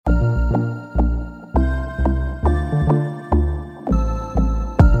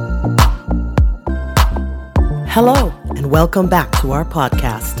Hello, and welcome back to our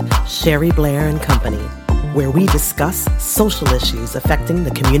podcast, Sherry Blair and Company, where we discuss social issues affecting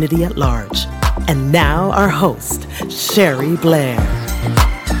the community at large. And now our host, Sherry Blair.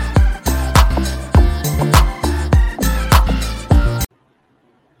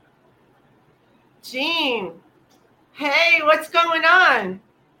 Jean, hey, what's going on?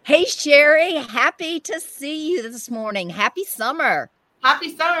 Hey, Sherry, happy to see you this morning. Happy summer.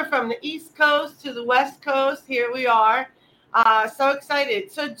 Happy summer from the East Coast to the West Coast. Here we are. So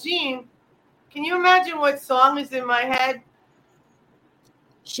excited. So, Jean, can you imagine what song is in my head?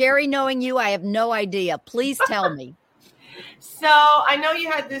 Sherry, knowing you, I have no idea. Please tell me. So, I know you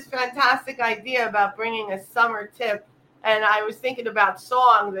had this fantastic idea about bringing a summer tip, and I was thinking about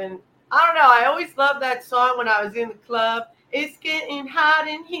songs, and I don't know, I always loved that song when I was in the club. It's getting hot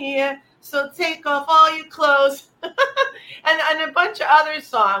in here, so take off all your clothes. and a bunch of other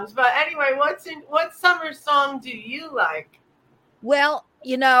songs. But anyway, what summer song do you like? Well,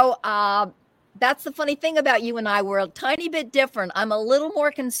 that's the funny thing about you and I. We're a tiny bit different. I'm a little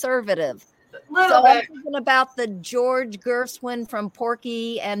more conservative. Little bit. I'm thinking about the George Gershwin from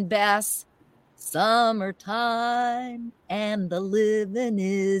Porky and Bess. Summertime and the living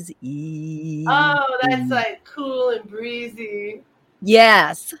is easy. Oh, that's like cool and breezy.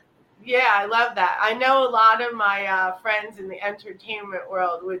 Yes. Yeah, I love that. I know a lot of my friends in the entertainment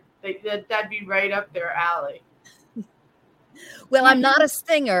world that'd be right up their alley. Well, I'm not a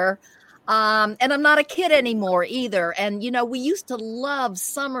singer, and I'm not a kid anymore either. And, we used to love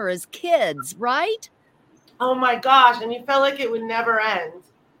summer as kids, right? Oh, my gosh. And you felt like it would never end.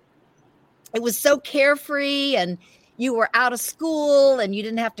 It was so carefree, and you were out of school, and you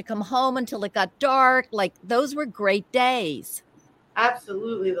didn't have to come home until it got dark. Like, those were great days.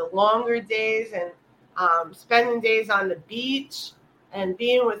 Absolutely. The longer days and spending days on the beach and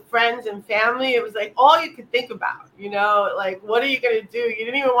being with friends and family. It was like all you could think about, like, what are you going to do? You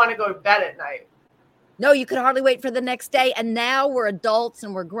didn't even want to go to bed at night. No, you could hardly wait for the next day. And now we're adults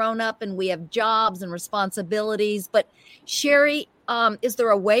and we're grown up and we have jobs and responsibilities. But Sherry, is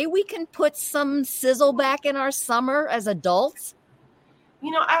there a way we can put some sizzle back in our summer as adults?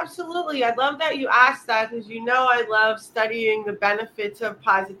 Absolutely. I love that you asked that because, I love studying the benefits of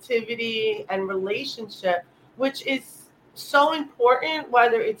positivity and relationship, which is so important,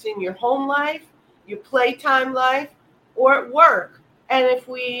 whether it's in your home life, your playtime life, or at work. And if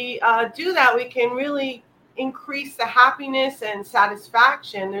we do that, we can really increase the happiness and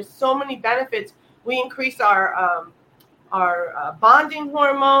satisfaction. There's so many benefits. We increase our bonding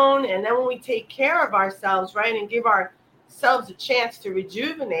hormone. And then when we take care of ourselves, right, and give ourselves a chance to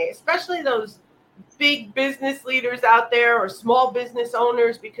rejuvenate, especially those big business leaders out there or small business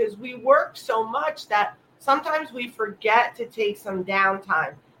owners, because we work so much that sometimes we forget to take some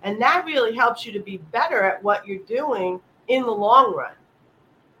downtime. And that really helps you to be better at what you're doing in the long run.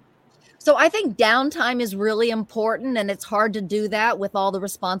 So I think downtime is really important, and it's hard to do that with all the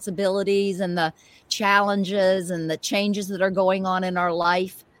responsibilities and the challenges and the changes that are going on in our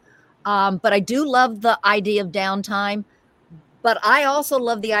life. But I do love the idea of downtime. But I also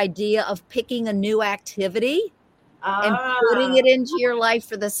love the idea of picking a new activity and putting it into your life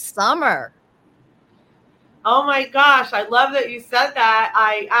for the summer. Oh my gosh, I love that you said that.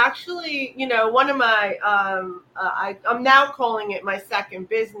 I actually, one of my, I'm now calling it my second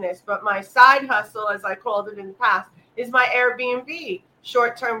business, but my side hustle, as I called it in the past, is my Airbnb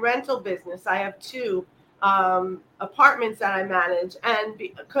short-term rental business. I have 2 apartments that I manage. And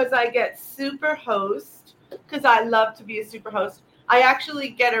because I get super host, because I love to be a super host, I actually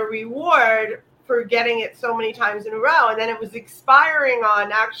get a reward for getting it so many times in a row. And then it was expiring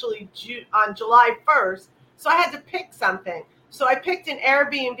on July 1st. So I had to pick something. So I picked an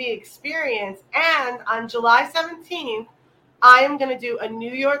Airbnb experience. And on July 17th, I am going to do a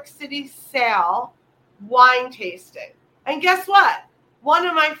New York City Sail wine tasting. And guess what? One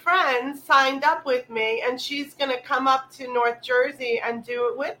of my friends signed up with me, and she's going to come up to North Jersey and do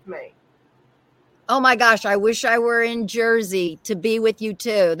it with me. Oh my gosh, I wish I were in Jersey to be with you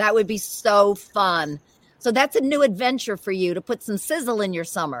too. That would be so fun. So that's a new adventure for you to put some sizzle in your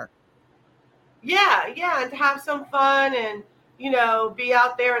summer. Yeah, and to have some fun and, be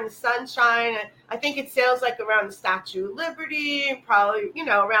out there in the sunshine. And I think it sails like around the Statue of Liberty, probably,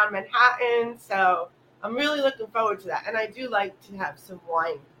 around Manhattan. So I'm really looking forward to that. And I do like to have some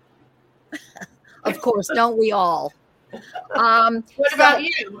wine. Of course, don't we all? What about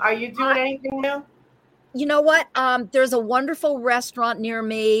you? Are you doing anything new? You know what? There's a wonderful restaurant near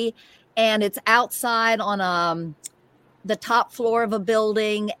me, and it's outside on the top floor of a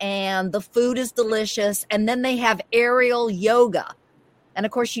building, and the food is delicious. And then they have aerial yoga. And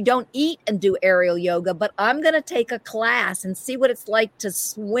of course, you don't eat and do aerial yoga, but I'm going to take a class and see what it's like to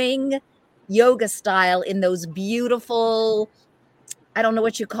swing yoga style in those beautiful, I don't know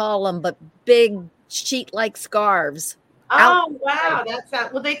what you call them, but big sheet-like scarves. Oh, wow.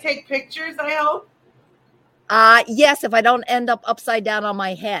 Will they take pictures, I hope? Yes, if I don't end up upside down on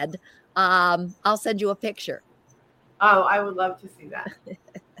my head, I'll send you a picture. Oh, I would love to see that.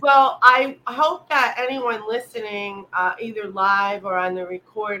 Well, I hope that anyone listening, either live or on the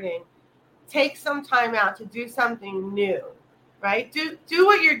recording, take some time out to do something new, right? Do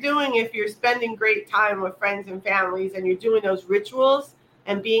what you're doing if you're spending great time with friends and families and you're doing those rituals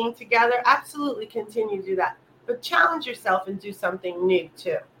and being together. Absolutely continue to do that. But challenge yourself and do something new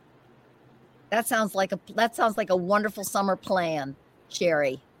too. That sounds like a wonderful summer plan,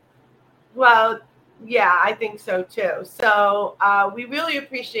 Sherry. Well, yeah, I think so too. So we really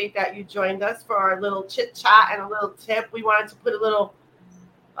appreciate that you joined us for our little chit chat and a little tip. We wanted to put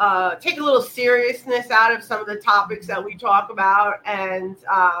take a little seriousness out of some of the topics that we talk about. And,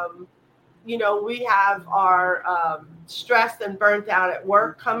 we have our stressed and burnt out at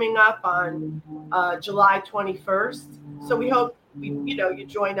work coming up on July 21st. So we hope, you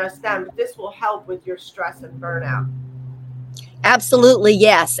join us then. But this will help with your stress and burnout. Absolutely,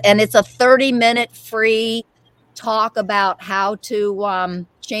 yes. And it's a 30-minute free talk about how to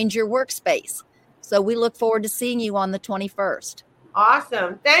change your workspace. So we look forward to seeing you on the 21st.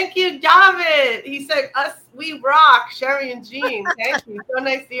 Awesome. Thank you, David. He said, we rock, Sherry and Jean. Thank you. So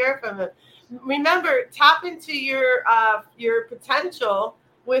nice to hear from him. Remember, tap into your potential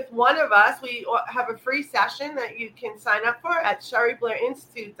with one of us. We have a free session that you can sign up for at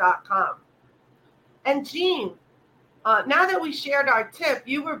SherryBlairInstitute.com. And Jean, now that we shared our tip,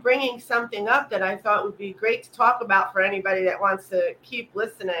 you were bringing something up that I thought would be great to talk about for anybody that wants to keep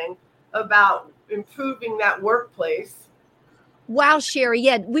listening about improving that workplace. Wow, Sherry.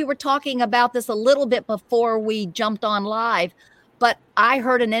 Yeah, we were talking about this a little bit before we jumped on live, but I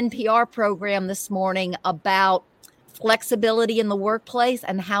heard an NPR program this morning about flexibility in the workplace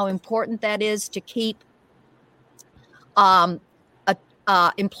and how important that is to keep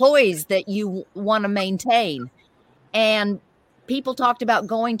employees that you want to maintain. And people talked about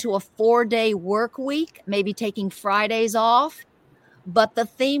going to a 4-day work week, maybe taking Fridays off. But the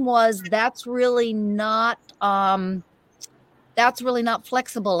theme was that's really not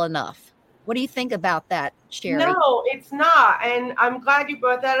flexible enough. What do you think about that, Sherry? No, it's not. And I'm glad you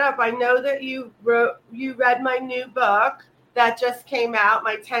brought that up. I know that you read my new book that just came out,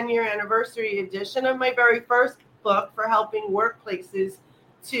 my 10-year anniversary edition of my very first book for helping workplaces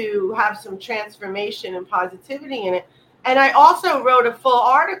to have some transformation and positivity in it. And I also wrote a full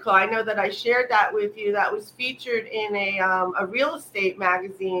article. I know that I shared that with you that was featured in a real estate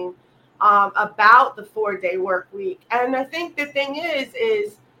magazine about the 4-day work week. And I think the thing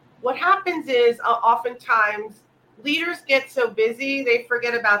is what happens is oftentimes leaders get so busy, they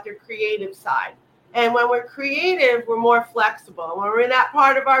forget about their creative side. And when we're creative, we're more flexible. When we're in that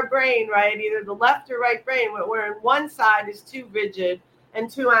part of our brain, right, either the left or right brain, where we're in one side is too rigid and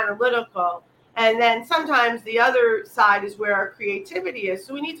too analytical. And then sometimes the other side is where our creativity is.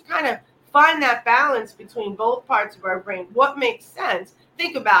 So we need to kind of find that balance between both parts of our brain. What makes sense?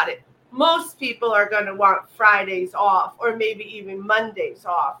 Think about it. Most people are going to want Fridays off or maybe even Mondays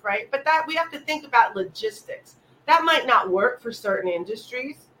off, right? But that we have to think about logistics. That might not work for certain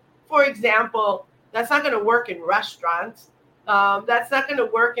industries. For example, that's not going to work in restaurants. That's not going to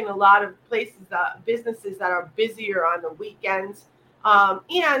work in a lot of places, businesses that are busier on the weekends.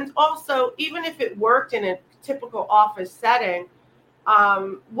 And also, even if it worked in a typical office setting,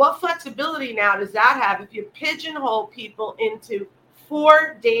 what flexibility now does that have if you pigeonhole people into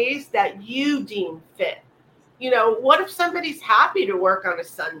 4 days that you deem fit? What if somebody's happy to work on a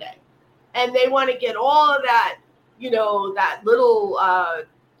Sunday and they want to get all of that, that little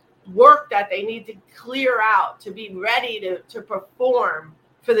work that they need to clear out to be ready to perform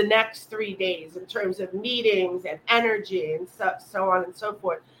for the next 3 days in terms of meetings and energy and so on and so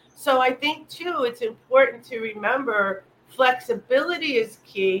forth. So I think, too, it's important to remember flexibility is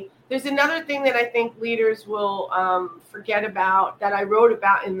key. There's another thing that I think leaders will forget about that I wrote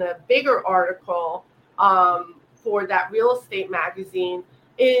about in the bigger article for that real estate magazine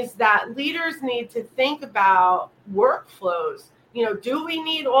is that leaders need to think about workflows. Do we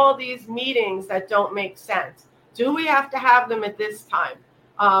need all these meetings that don't make sense? Do we have to have them at this time?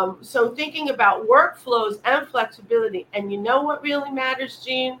 So thinking about workflows and flexibility. And you know what really matters,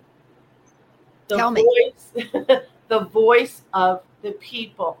 Jean? Tell me. The voice of the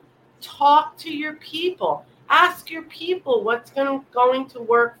people. Talk to your people. Ask your people what's going to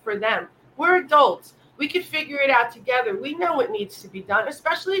work for them. We're adults. We could figure it out together. We know what needs to be done,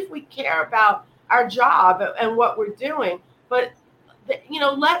 especially if we care about our job and what we're doing. But,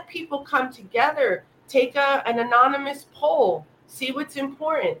 let people come together, take an anonymous poll, see what's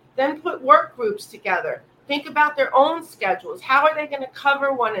important, then put work groups together. Think about their own schedules. How are they going to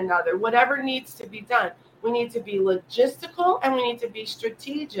cover one another? Whatever needs to be done. We need to be logistical, and we need to be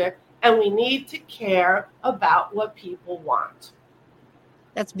strategic, and we need to care about what people want.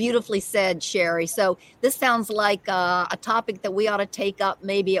 That's beautifully said, Sherry. So this sounds like a topic that we ought to take up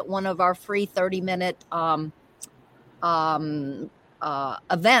maybe at one of our free 30-minute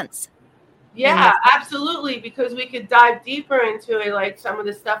events. Yeah, absolutely, because we could dive deeper into it, like some of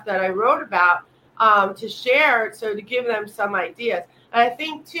the stuff that I wrote about, to share, so to give them some ideas. And I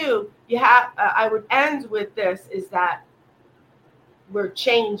think too, I would end with this, is that we're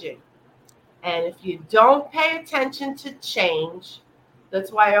changing. And if you don't pay attention to change,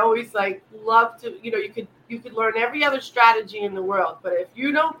 that's why I always love to, you could learn every other strategy in the world, but if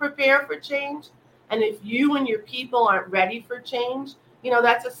you don't prepare for change, and if you and your people aren't ready for change,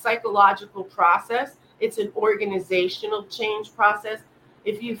 that's a psychological process. It's an organizational change process.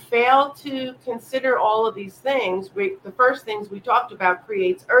 If you fail to consider all of these things, the first things we talked about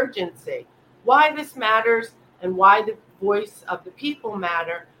creates urgency. Why this matters and why the voice of the people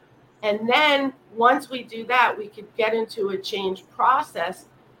matter. And then once we do that, we could get into a change process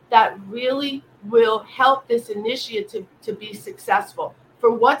that really will help this initiative to be successful for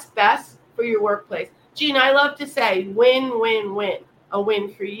what's best for your workplace. Gina, I love to say win, win, win. A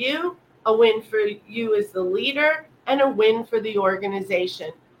win for you, a win for you as the leader, and a win for the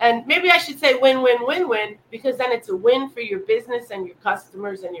organization. And maybe I should say win, win, win, win, because then it's a win for your business and your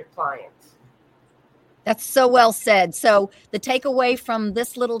customers and your clients. That's so well said. So the takeaway from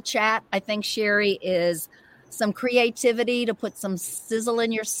this little chat, I think, Sherry, is some creativity to put some sizzle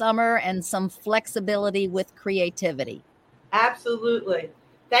in your summer and some flexibility with creativity. Absolutely.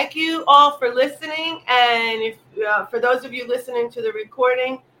 Thank you all for listening. And if for those of you listening to the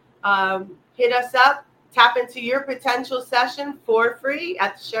recording, hit us up, tap into your potential session for free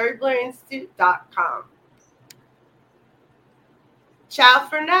at SherryBlairInstitute.com. Ciao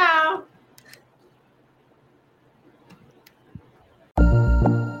for now.